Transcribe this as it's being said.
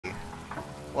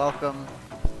welcome.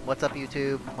 What's up,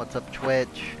 YouTube? What's up,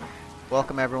 Twitch?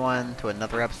 Welcome, everyone, to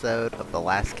another episode of The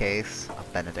Last Case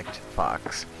of Benedict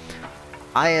Fox.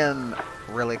 I am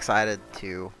really excited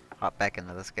to hop back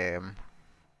into this game.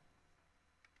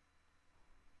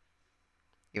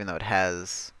 Even though it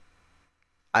has...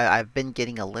 I've been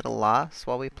getting a little lost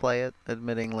while we play it,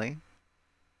 admittingly.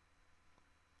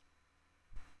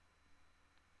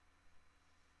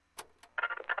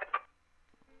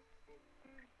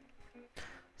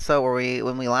 So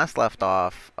when we last left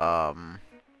off,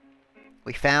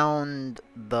 we found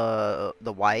the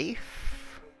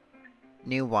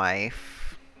new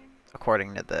wife,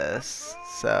 according to this.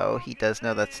 So he does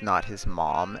know that's not his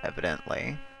mom,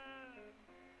 evidently.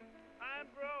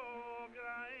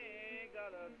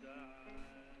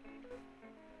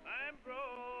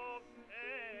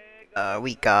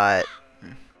 We got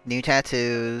new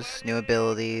tattoos, new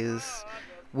abilities.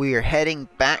 We are heading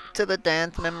back to the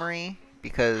dance memory,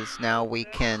 because now we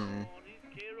can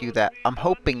do that. I'm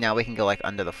hoping now we can go like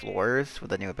under the floors with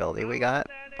the new ability we got,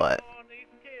 but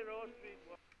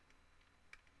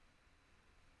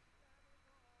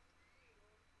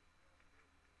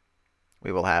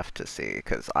we will have to see,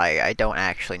 because I don't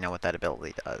actually know what that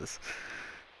ability does.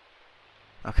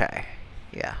 Okay,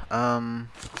 yeah,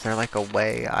 is there like a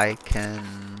way I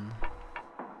can...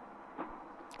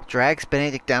 Drags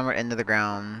Benedict downward into the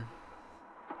ground.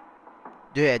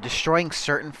 Yeah, destroying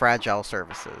certain fragile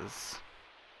surfaces.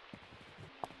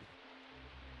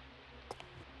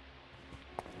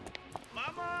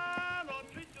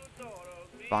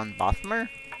 Von Bothmer?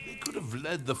 They could have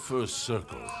led the first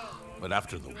circle, but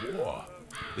after the war,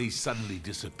 they suddenly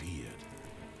disappeared.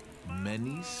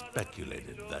 Many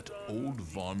speculated that old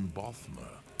von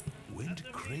Bothmer went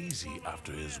crazy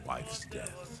after his wife's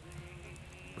death.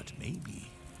 But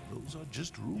maybe those are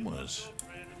just rumors.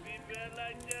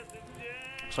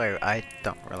 So I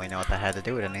don't really know what that had to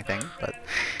do with anything, but...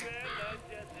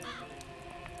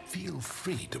 Feel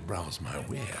free to browse my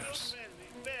wares.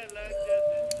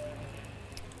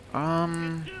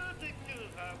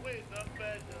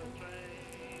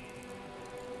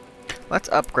 Let's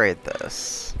upgrade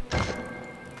this.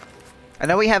 I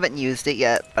know we haven't used it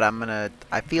yet, but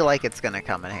I feel like it's gonna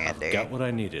come in handy. Got what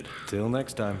I needed. Till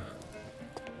next time.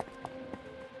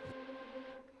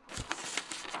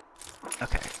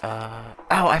 Okay, oh,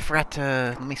 I forgot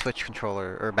to... Let me switch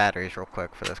controller, or batteries real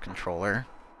quick for this controller.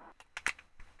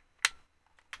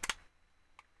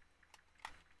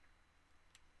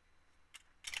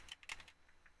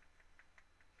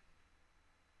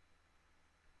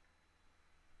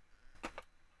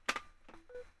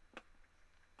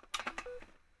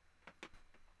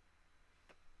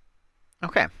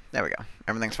 Okay, there we go.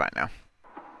 Everything's fine now.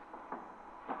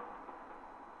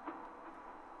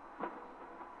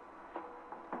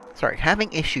 Sorry,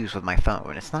 having issues with my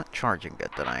phone. It's not charging good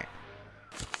tonight.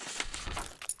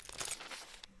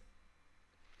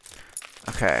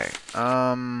 Okay,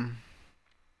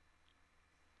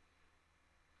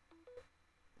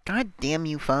 God damn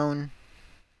you, phone.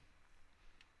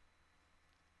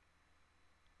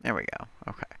 There we go.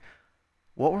 Okay.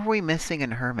 What were we missing in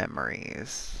her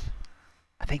memories?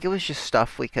 I think it was just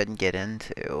stuff we couldn't get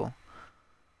into.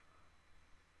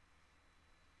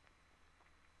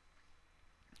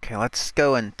 Okay, let's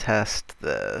go and test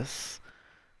this.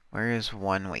 Where is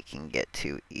one we can get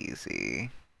to easy?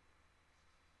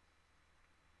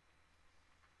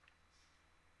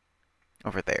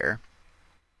 Over there.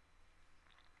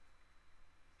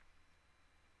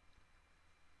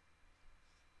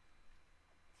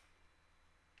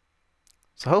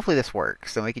 So hopefully this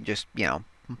works, and we can just, you know,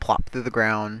 plop through the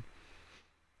ground.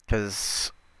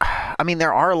 Because, I mean,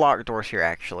 there are locked doors here,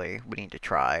 actually. We need to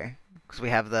try. Because we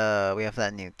have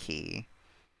that new key.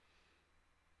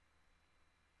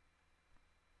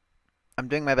 I'm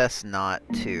doing my best not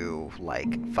to,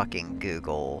 like, fucking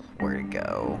Google where to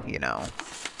go, you know.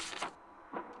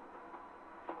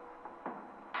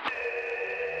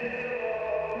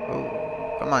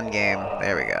 Oh, come on, game.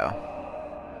 There we go.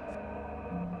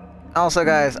 Also,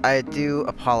 guys, I do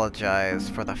apologize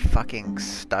for the fucking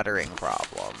stuttering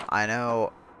problem. I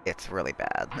know it's really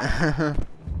bad.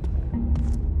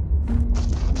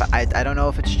 But I don't know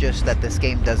if it's just that this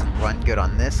game doesn't run good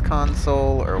on this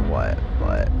console or what,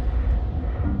 but...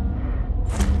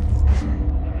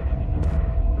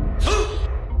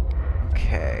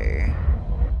 Okay.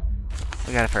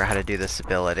 We gotta figure out how to do this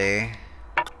ability.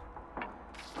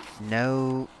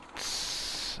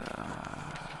 Notes...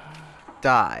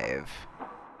 dive.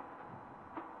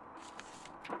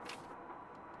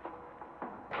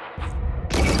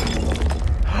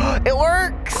 It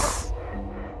works!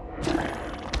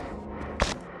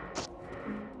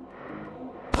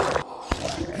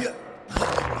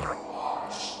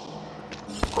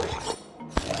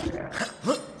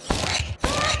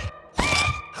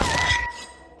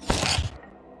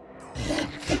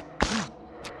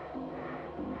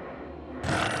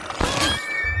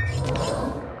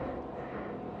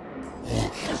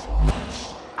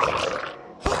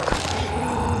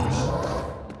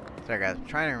 Sorry guys, I'm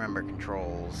trying to remember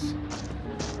controls.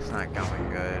 It's not going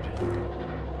good.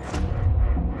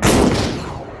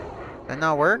 Did that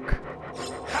not work?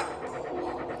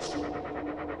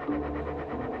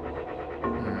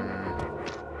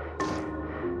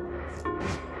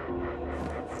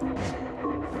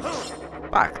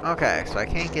 Fuck, okay, so I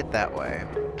can't get that way.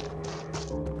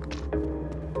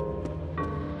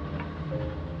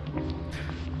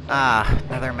 Ah,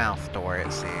 another mouth door,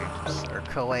 it seems. Or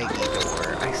Koegi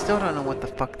door. I still don't know what the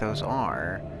fuck those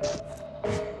are.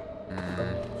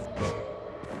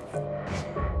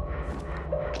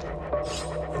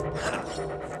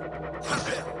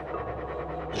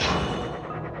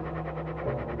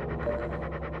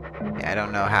 Yeah, I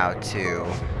don't know how to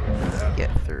get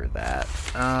through that.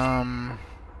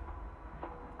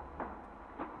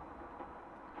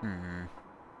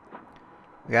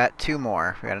 We got two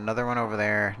more. We got another one over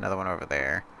there, another one over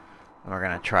there. And we're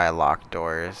gonna try locked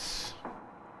doors.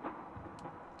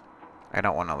 I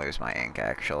don't want to lose my ink,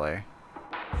 actually.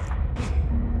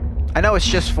 I know it's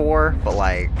just 4, but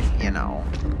like, you know.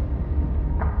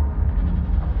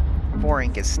 4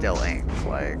 ink is still ink,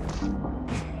 like.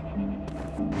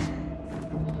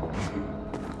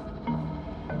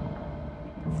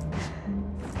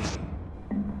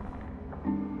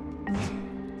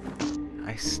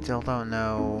 I still don't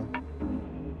know.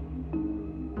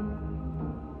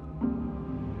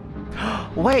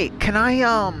 Wait, can I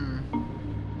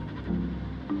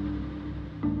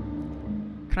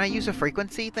use a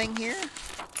frequency thing here?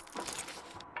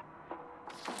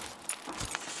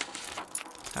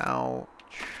 Ouch.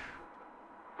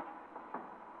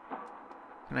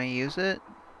 Can I use it?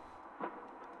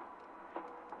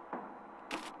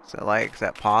 So like, is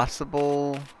that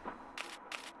possible?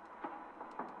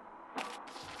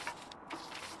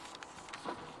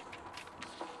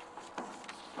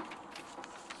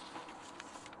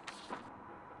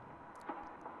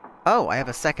 Oh, I have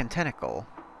a second tentacle.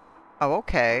 Oh,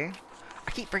 okay.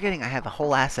 I keep forgetting I have a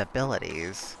whole ass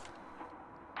abilities.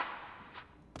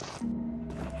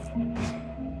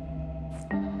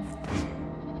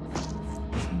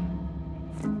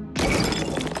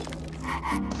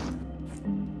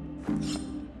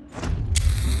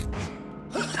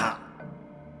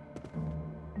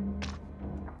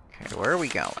 Okay, where are we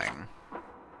going?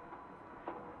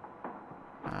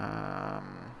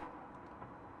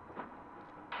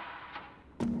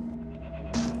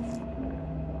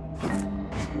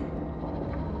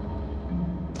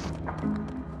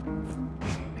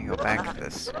 Go back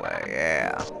this way,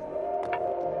 yeah.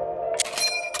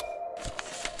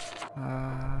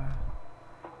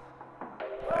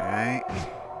 Alright.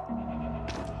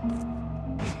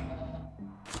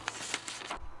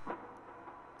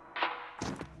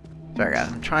 Sorry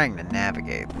guys, I'm trying to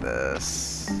navigate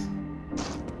this.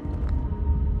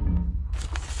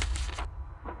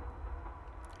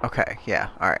 Okay, yeah,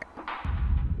 alright.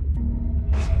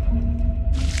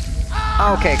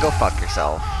 Okay, go fuck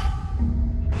yourself.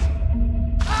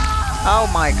 Oh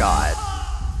my god.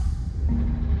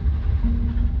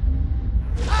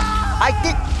 I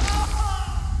did.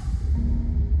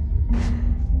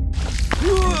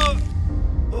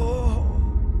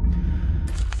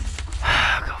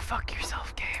 Go fuck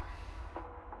yourself, game.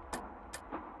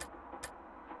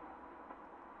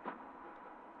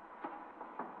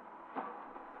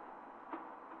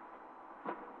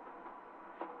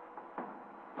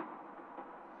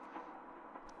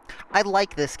 I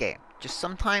like this game. Just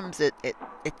sometimes it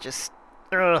just,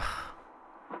 ugh.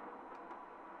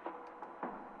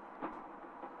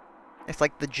 It's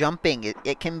like the jumping,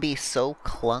 it can be so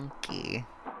clunky.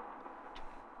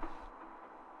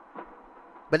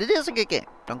 But it is a good game,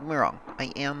 don't get me wrong. I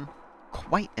am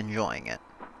quite enjoying it.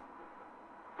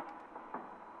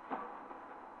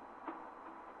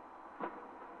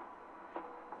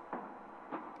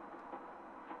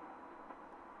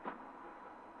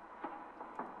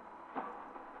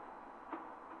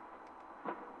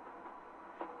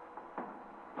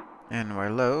 And we're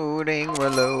loading, we're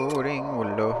loading,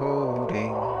 we're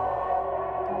loading.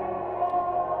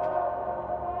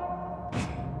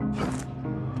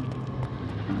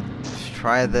 Let's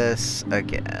try this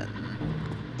again.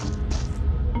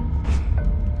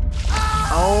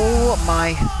 Oh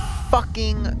my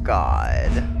fucking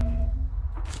god.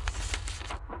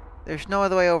 There's no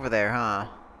other way over there, huh?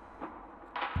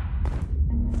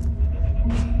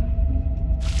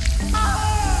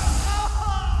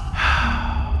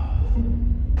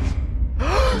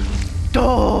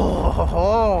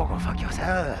 Oh, go fuck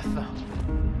yourself.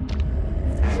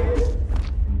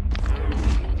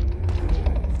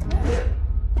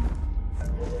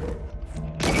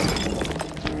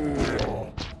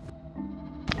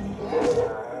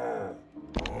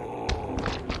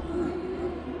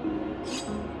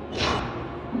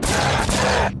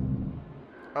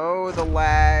 Oh, the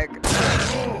lag.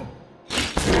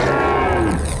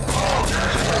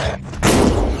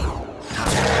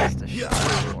 That's the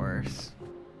shit worse.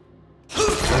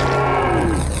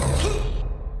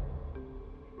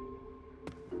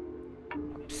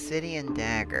 Obsidian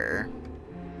dagger.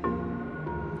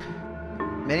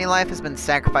 Many life has been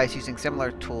sacrificed using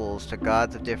similar tools to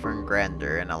gods of different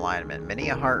grandeur and alignment. Many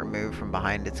a heart removed from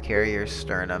behind its carrier's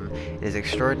sternum. It is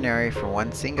extraordinary for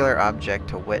one singular object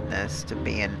to witness to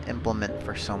be an implement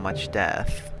for so much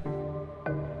death.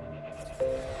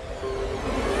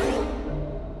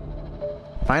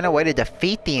 Find a way to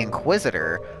defeat the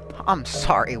Inquisitor? I'm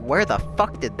sorry, where the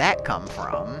fuck did that come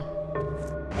from?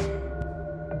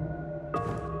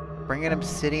 Bring an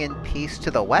obsidian piece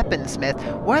to the weaponsmith?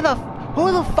 Who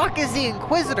the fuck is the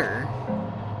Inquisitor?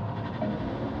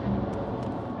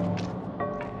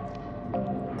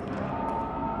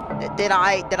 Did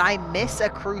I miss a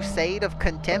crusade of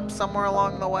contempt somewhere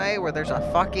along the way where there's a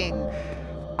fucking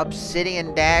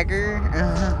obsidian dagger?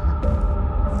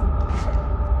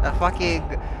 A fucking...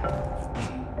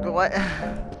 What?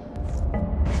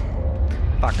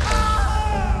 Fucker.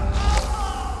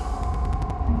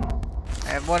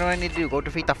 And what do I need to do? Go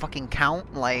defeat the fucking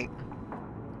Count? Like...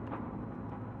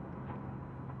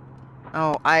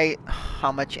 Oh,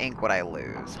 how much ink would I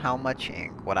lose? How much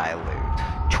ink would I lose?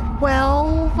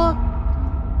 12?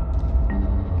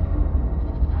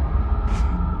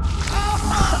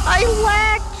 I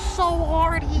lagged so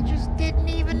hard, he just didn't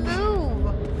even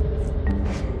move.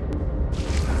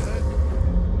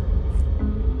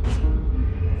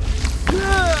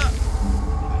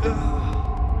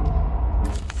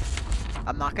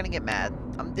 I'm not gonna get mad.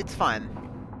 It's fine.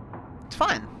 It's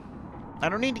fine. I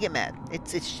don't need to get mad.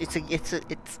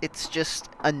 It's just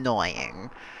annoying.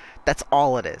 That's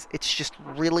all it is. It's just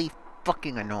really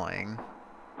fucking annoying.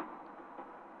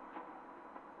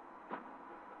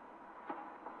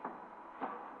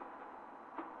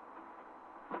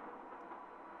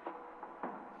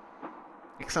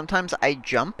 Like sometimes I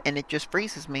jump and it just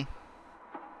freezes me.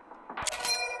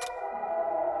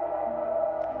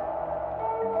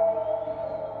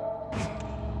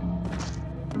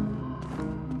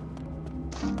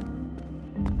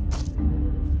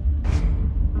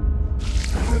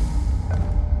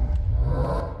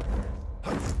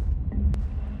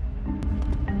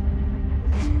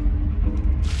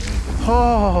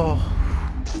 Oh.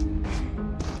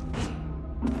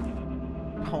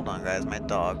 Hold on, guys. My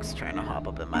dog's trying to hop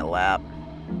up in my lap.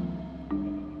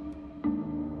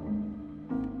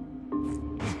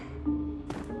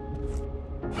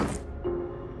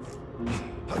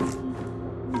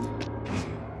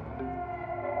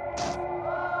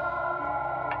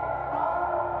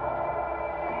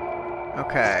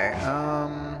 Okay,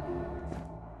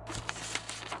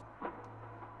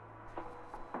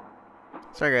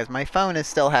 sorry guys, my phone is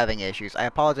still having issues. I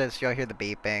apologize if y'all hear the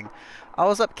beeping. Oh,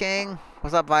 what's up, King?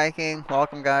 What's up, Viking?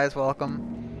 Welcome, guys,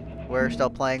 welcome. We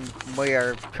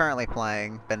are currently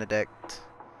playing Benedict.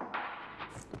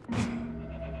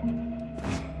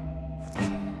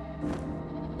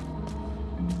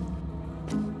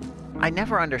 I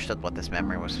never understood what this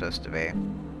memory was supposed to be.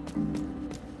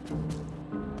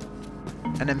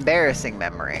 An embarrassing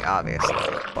memory, obviously,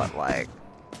 but like...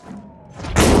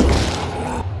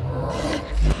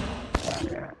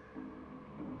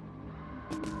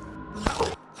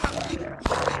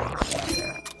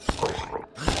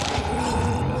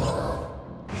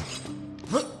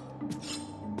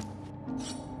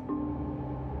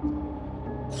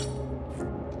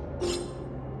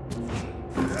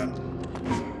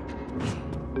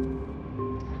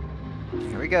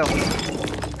 Here we go.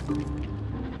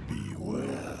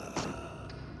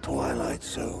 Twilight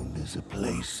Zone is a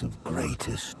place of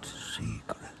greatest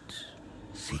secrets.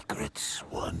 Secrets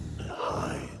one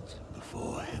hides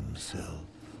before himself.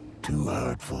 Too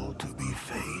hurtful to be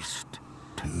faced.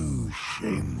 Too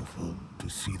shameful to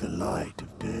see the light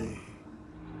of day.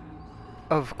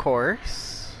 Of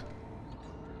course.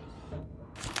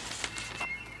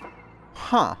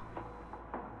 Huh.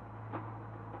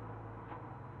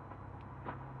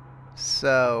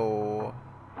 So...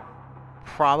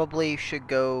 probably should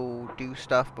go do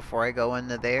stuff before I go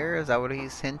into there? Is that what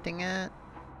he's hinting at?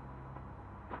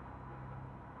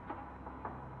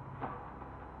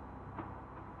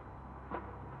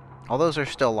 All those are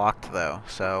still locked though,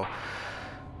 so...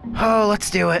 Oh, let's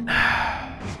do it.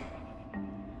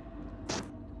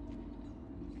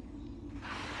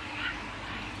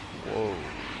 Whoa.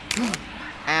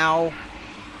 Ow.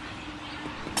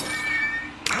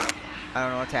 I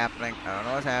don't know what's happening. I don't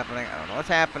know what's happening. I don't know what's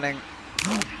happening.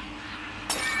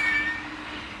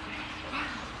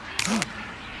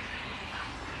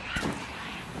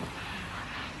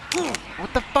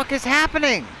 What the fuck is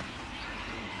happening?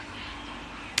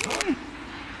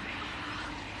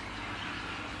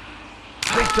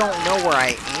 I don't know where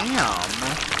I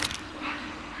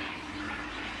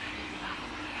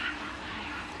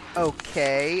am.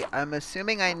 Okay, I'm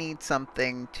assuming I need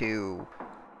something to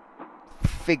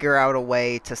figure out a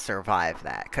way to survive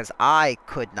that, because I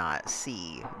could not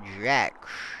see jack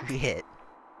shit.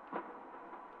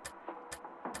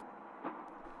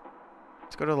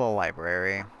 Let's go to the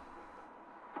library.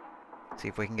 See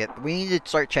if we can get... We need to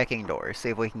start checking doors, see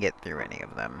if we can get through any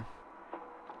of them.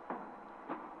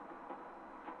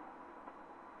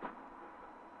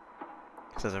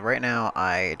 So as of right now,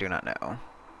 I do not know.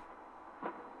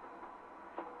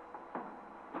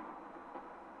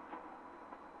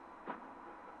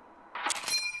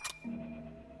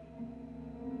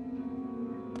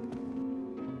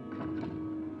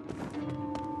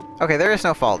 Okay, there is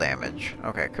no fall damage.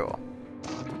 Okay, cool.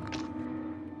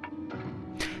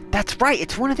 That's right,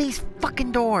 it's one of these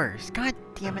fucking doors! God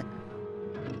damn it.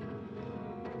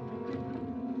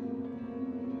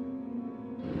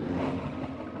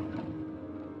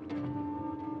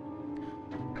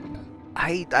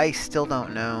 I still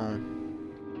don't know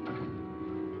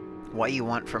what you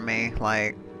want from me,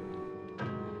 like...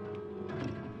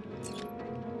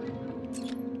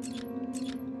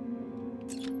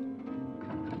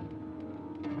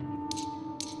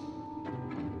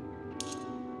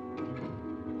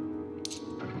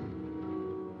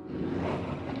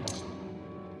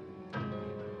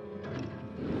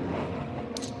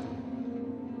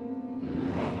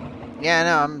 Yeah,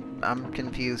 no, I'm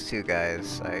confused too,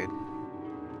 guys.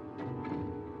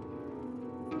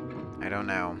 I don't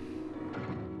know.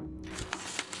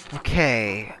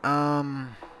 Okay,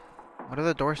 what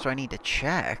other doors do I need to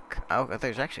check? Oh,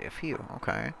 there's actually a few,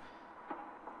 okay.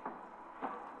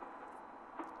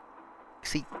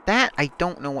 See, that, I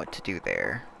don't know what to do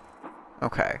there.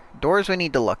 Okay, doors we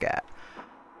need to look at.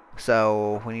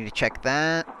 So, we need to check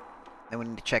that, then we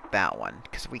need to check that one.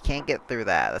 Because we can't get through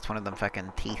that. That's one of them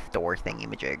fucking teeth door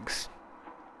thingy-majigs.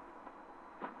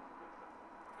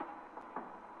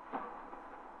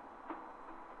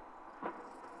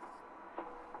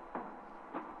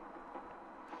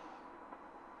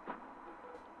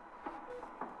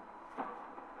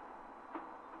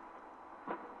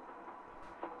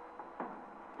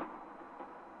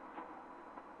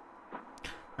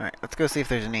 Alright, let's go see if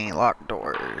there's any locked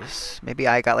doors. Maybe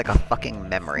I got like a fucking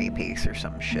memory piece or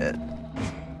some shit.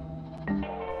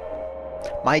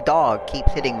 My dog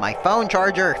keeps hitting my phone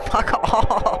charger. Fuck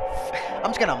off. I'm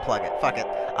just gonna unplug it. Fuck it.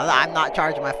 I'm not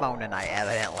charging my phone tonight,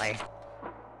 evidently.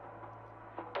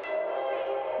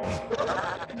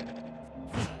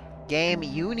 Game,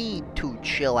 you need to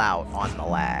chill out on the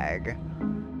lag.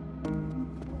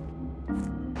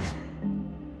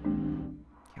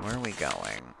 Where are we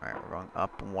going? Alright, we're going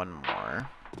up one more.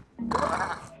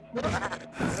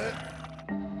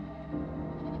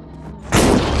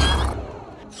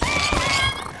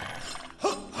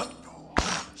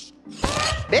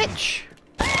 Bitch!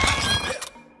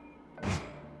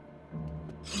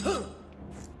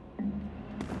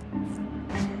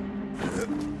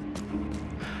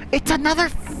 It's another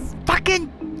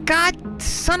fucking god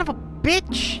son of a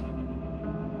bitch!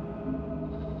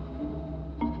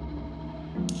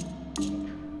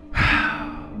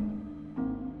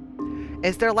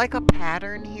 Is there like a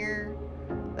pattern here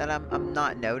that I'm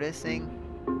not noticing?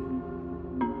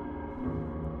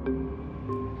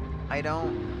 I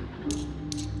don't...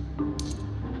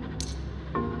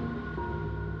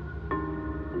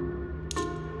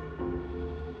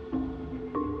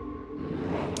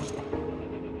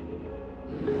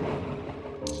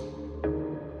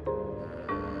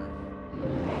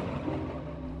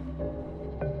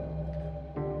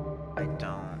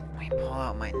 Let me pull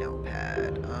out my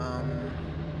notepad.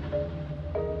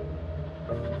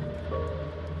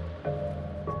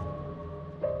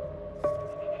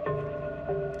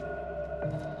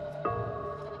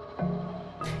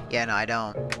 Yeah, no, I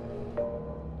don't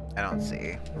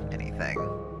see anything.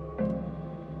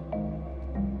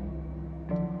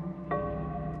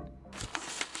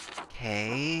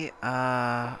 Okay,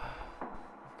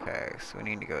 okay, so we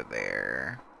need to go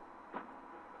there.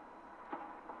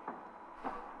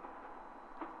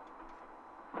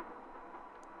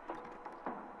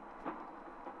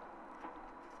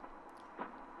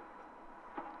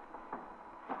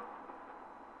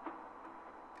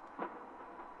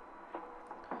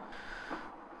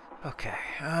 Okay,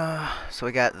 so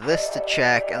we got this to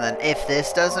check, and then if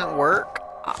this doesn't work,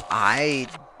 I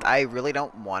really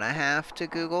don't want to have to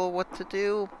Google what to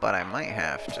do, but I might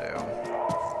have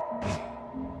to.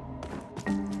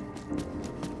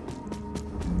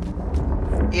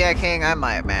 Yeah, King, I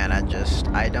might, man.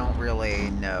 I don't really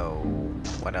know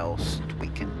what else we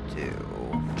can do.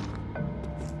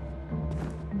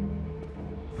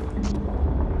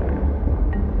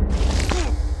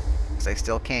 Because I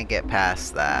still can't get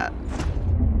past that.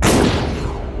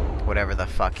 Whatever the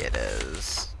fuck it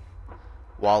is.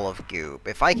 Wall of goop.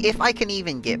 If I can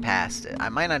even get past it, I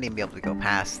might not even be able to go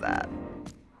past that.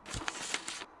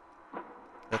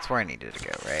 That's where I needed to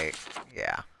go, right?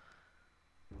 Yeah.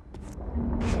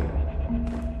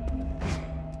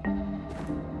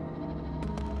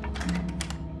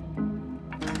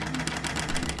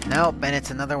 Nope, and it's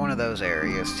another one of those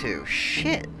areas too.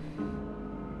 Shit.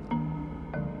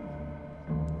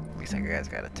 At least you guys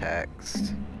got a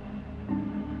text.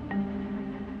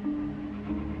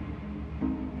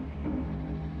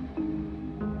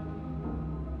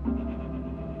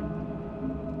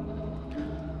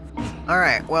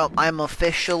 Alright, well, I'm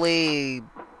officially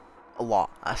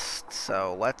lost,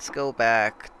 so let's go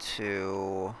back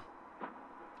to...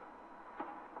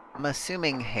 I'm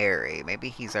assuming Harry. Maybe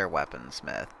he's our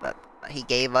weaponsmith. That he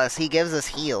gives us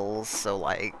heals, so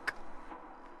like...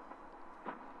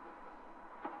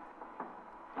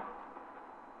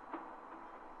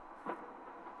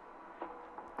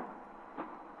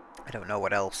 I don't know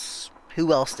what else...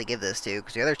 who else to give this to,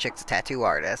 because the other chick's a tattoo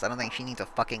artist. I don't think she needs a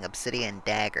fucking obsidian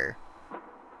dagger.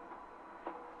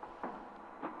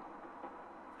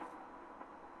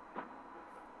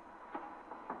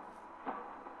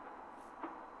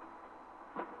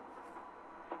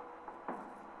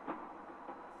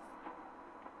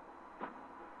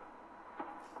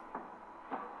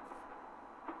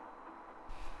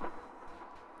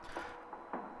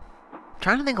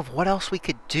 Trying to think of what else we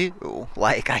could do.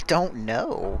 Like, I don't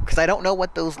know. Because I don't know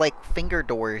what those, like, finger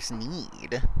doors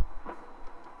need.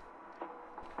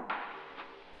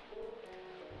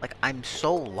 Like, I'm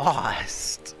so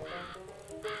lost.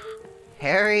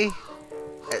 Harry?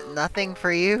 Nothing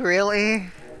for you, really?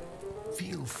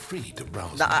 Feel free to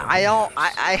browse. No, I don't...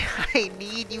 I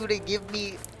need you to give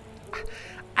me...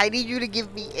 I need you to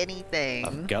give me anything.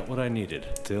 I've got what I needed.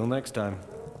 Till next time.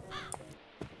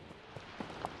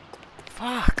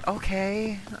 Fuck,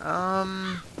 okay,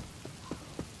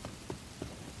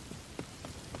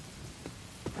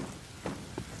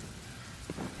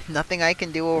 nothing I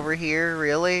can do over here,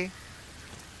 really?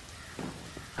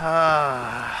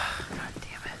 God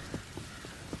damn it.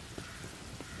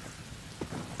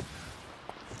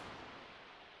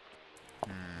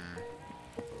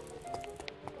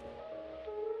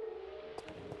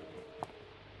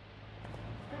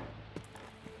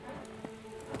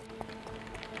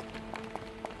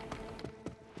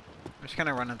 I'm just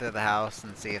gonna run into the house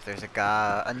and see if there's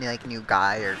a new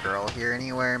guy or girl here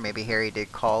anywhere. Maybe Harry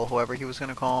did call whoever he was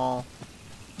gonna call.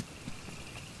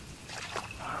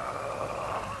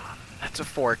 That's a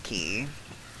 4 key.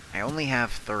 I only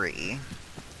have 3.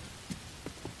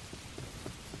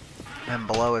 And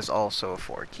below is also a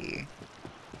 4 key.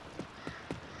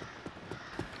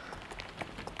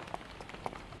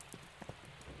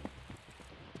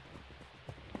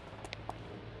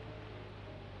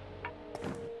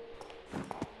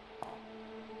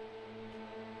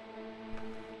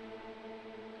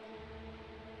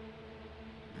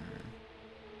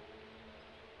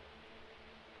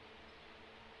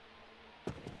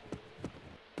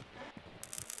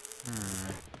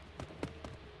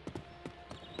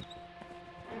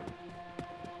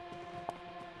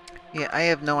 Yeah, I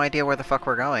have no idea where the fuck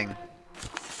we're going.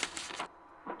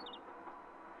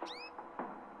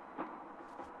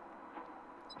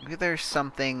 Maybe there's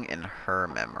something in her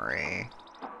memory.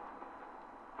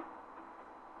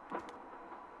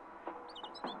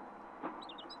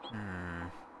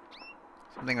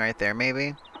 Something right there,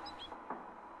 maybe?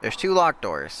 There's 2 locked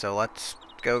doors, so let's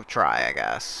go try, I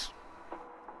guess.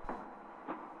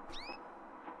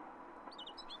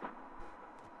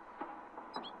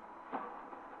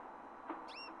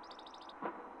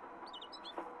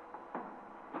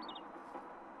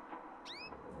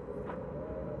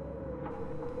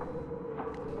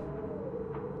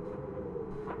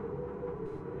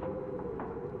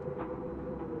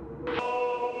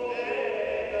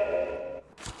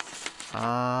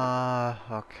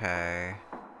 Okay.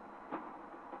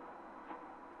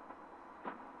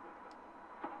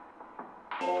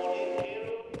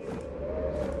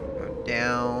 Go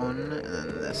down, and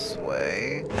then this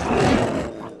way.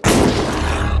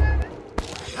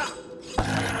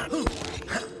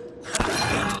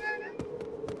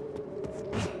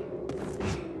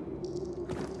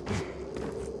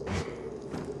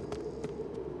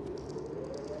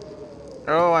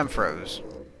 I'm froze.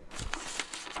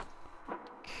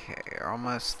 Okay,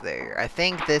 almost there. I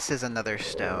think this is another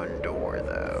stone door,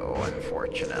 though,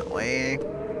 unfortunately.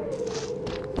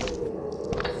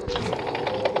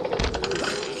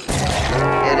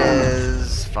 It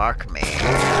is. Fuck me.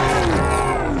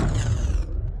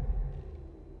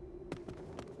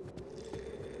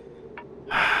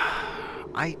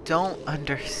 I don't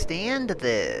understand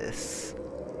this.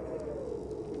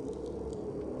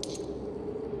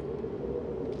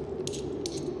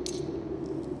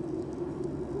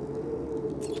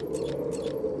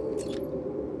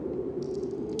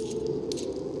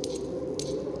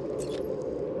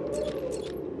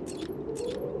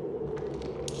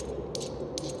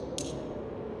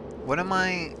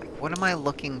 What am I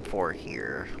looking for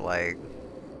here? Like,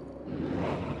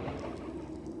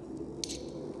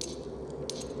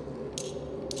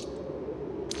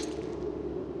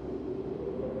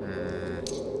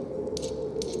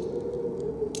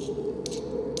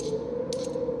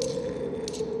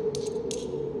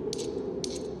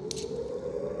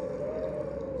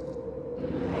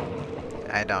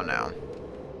 I don't know.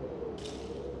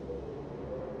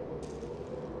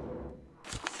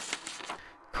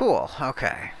 Cool,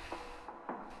 okay.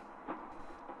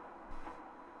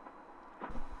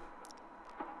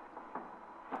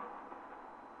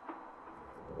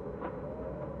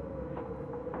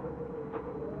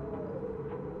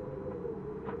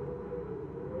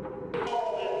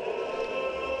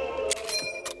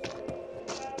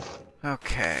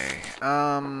 Okay,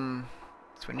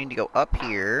 so we need to go up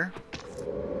here.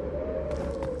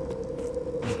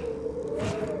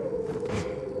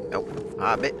 Nope.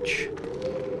 Ah, bitch.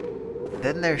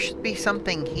 Then there should be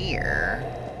something here.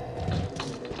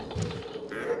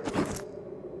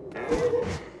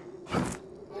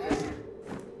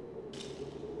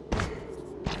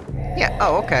 Yeah,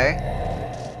 oh, okay.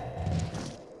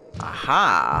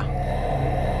 Aha.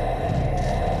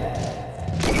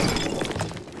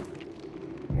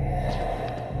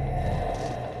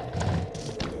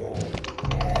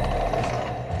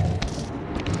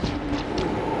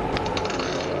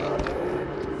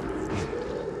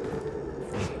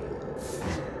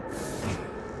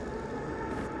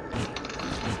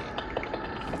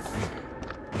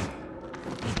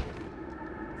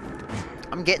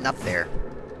 I'm getting up there.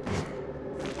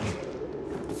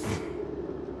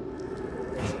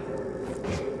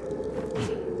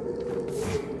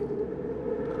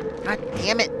 God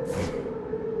damn it.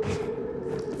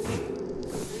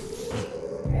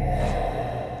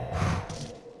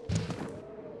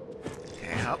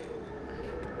 Okay, up.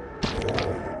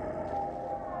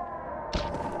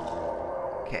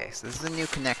 Okay, so this is a new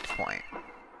connect point.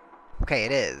 Okay,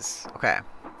 it is. Okay.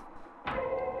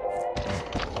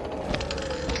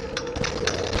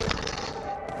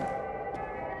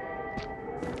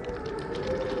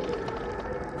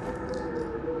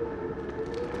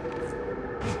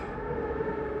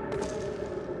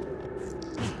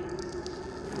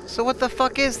 So what the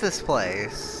fuck is this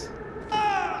place?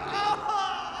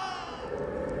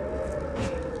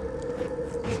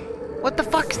 What the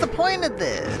fuck's the point of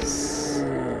this?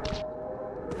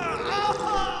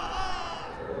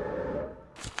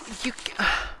 You...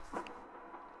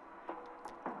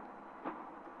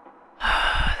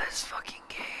 This fucking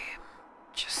game.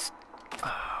 Just...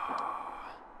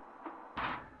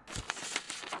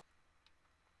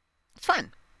 It's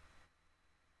fine.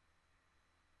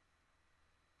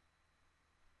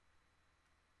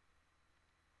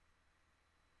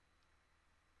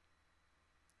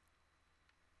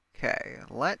 Okay,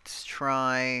 let's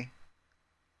try...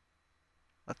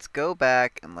 Let's go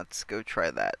back and let's go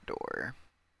try that door.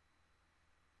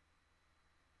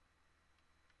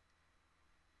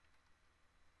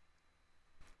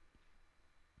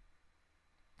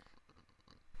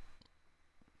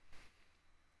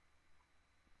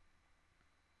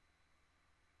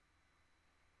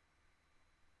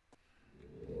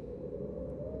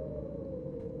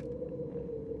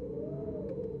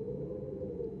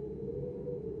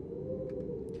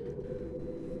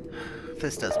 If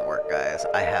this doesn't work, guys,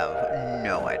 I have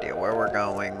no idea where we're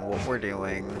going, what we're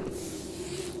doing.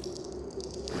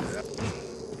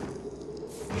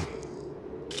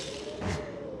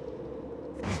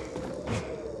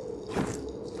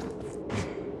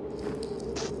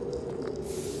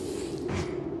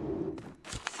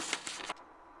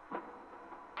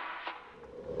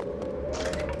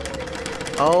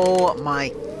 Oh my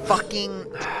fucking...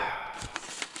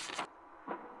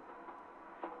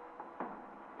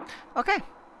 Okay,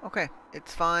 okay.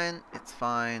 It's fine, it's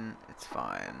fine, it's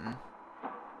fine.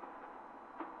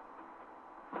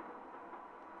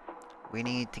 We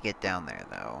need to get down there,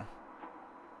 though.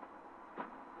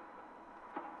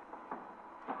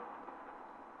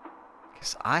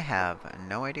 Because I have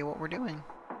no idea what we're doing.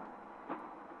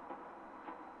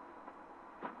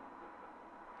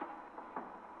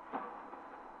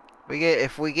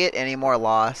 If we get any more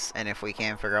loss, and if we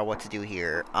can't figure out what to do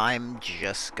here, I'm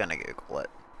just gonna Google it.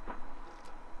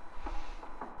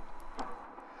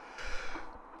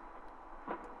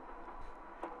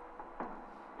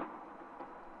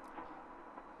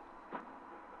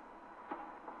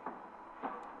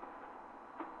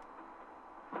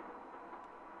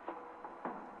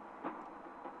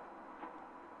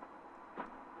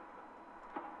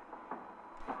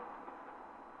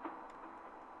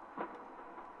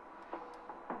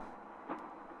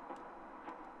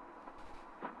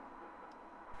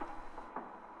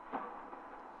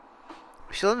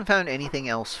 We still haven't found anything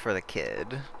else for the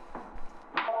kid.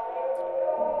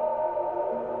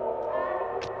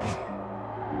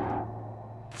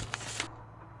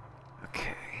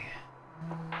 Okay.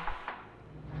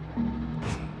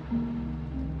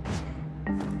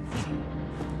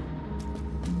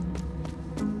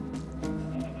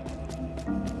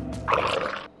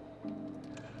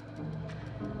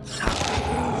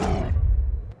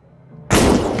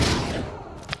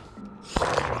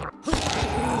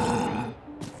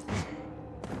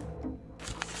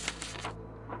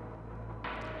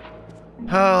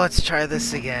 Oh, let's try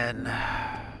this again.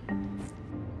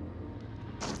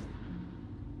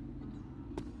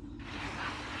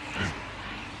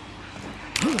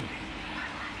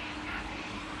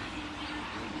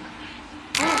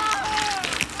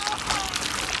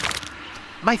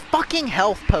 My fucking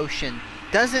health potion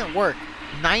doesn't work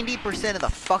 90% of the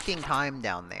fucking time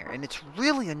down there, and it's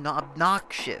really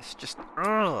obnoxious. Just,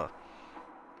 ugh.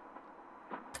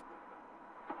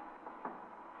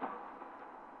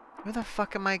 Where the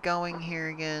fuck am I going here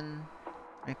again?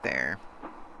 Right there.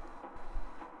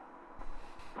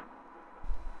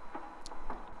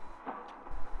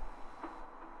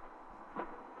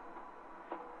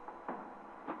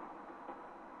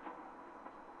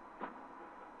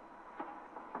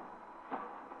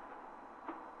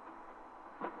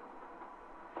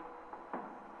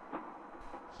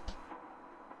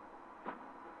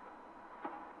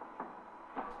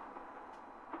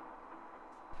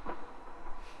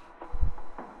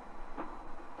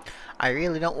 I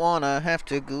really don't wanna have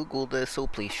to Google this, so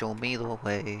please show me the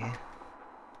way.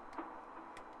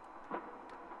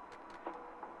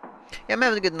 Yeah, I'm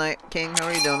having a good night, King. How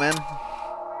are you doing, man?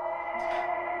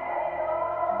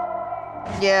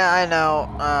 Yeah, I know.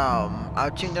 I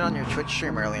tuned in on your Twitch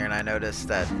stream earlier and I noticed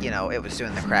that, you know, it was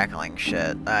doing the crackling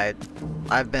shit.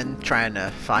 I've been trying to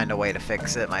find a way to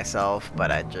fix it myself, but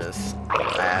I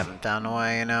haven't found a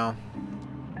way, you know?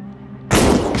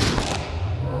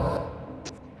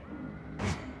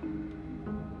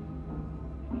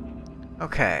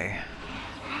 Okay.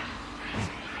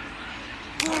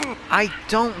 I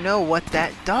don't know what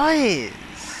that does!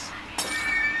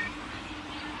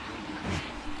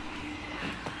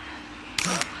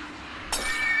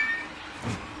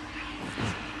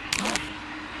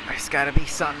 There's gotta be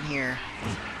something here.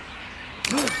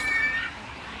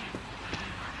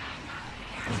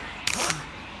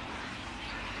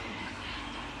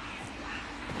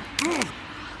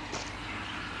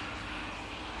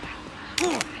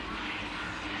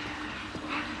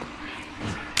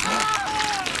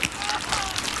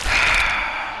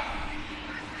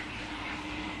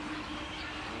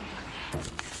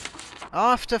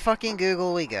 Off to fucking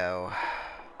Google we go.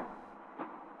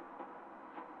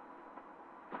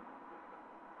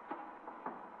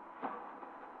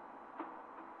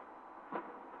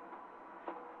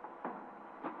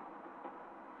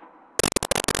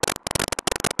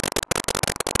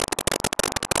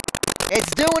 It's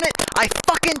doing it! I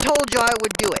fucking told you I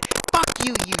would do it! Fuck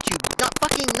you, YouTube! Not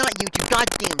YouTube,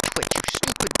 goddamn Twitch, you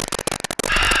stupid...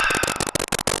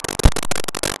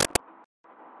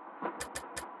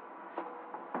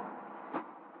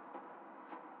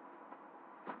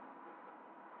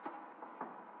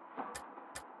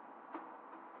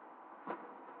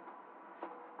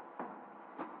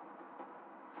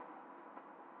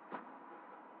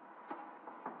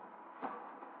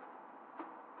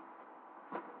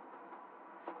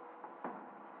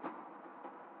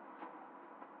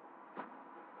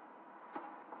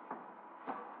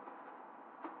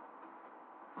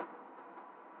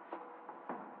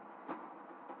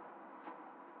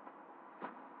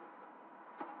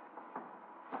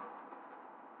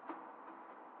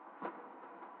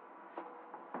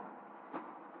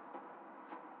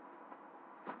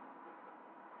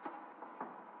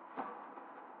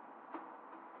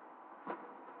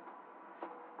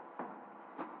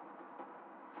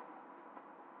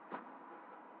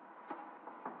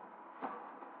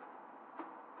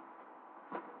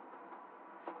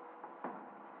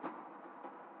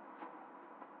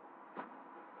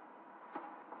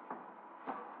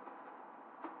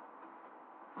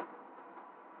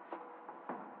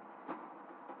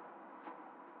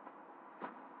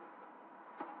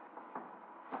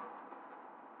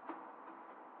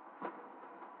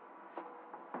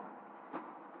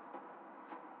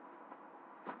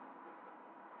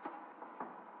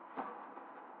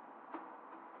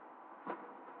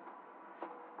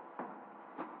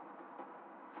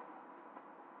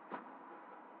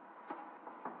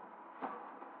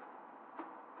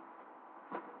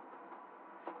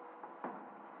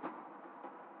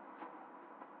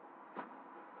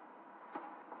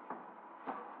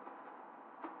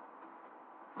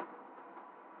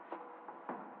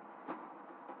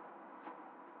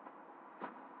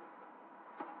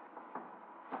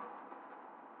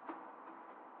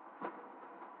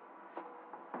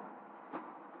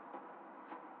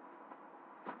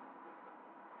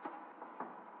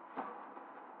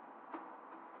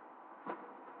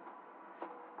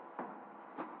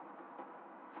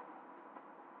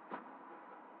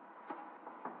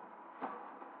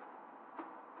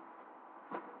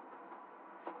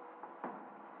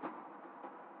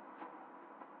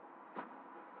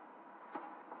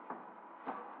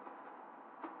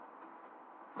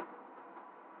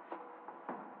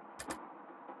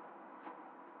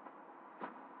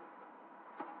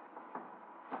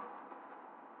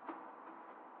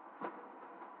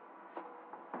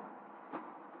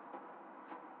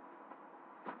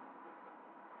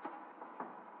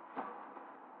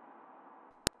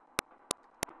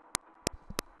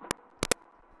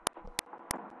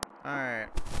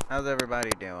 How's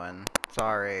everybody doing?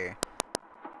 Sorry.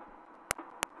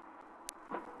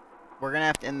 We're gonna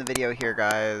have to end the video here,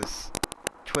 guys.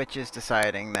 Twitch is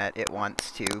deciding that it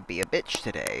wants to be a bitch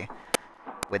today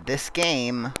with this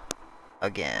game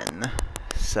again.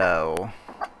 So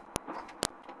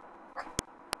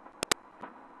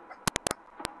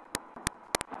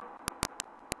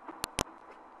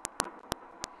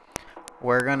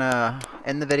we're gonna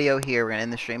end the video here. We're gonna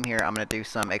end the stream here. I'm gonna do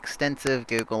some extensive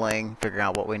Googling, figuring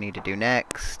out what we need to do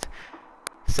next.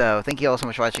 So, thank you all so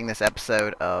much for watching this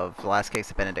episode of The Last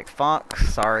Case of Benedict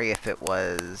Fox. Sorry if it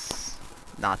was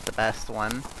not the best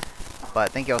one.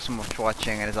 But thank you all so much for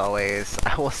watching, and as always,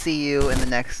 I will see you in the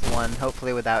next one,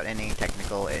 hopefully without any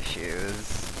technical issues.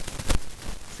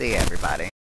 See ya, everybody.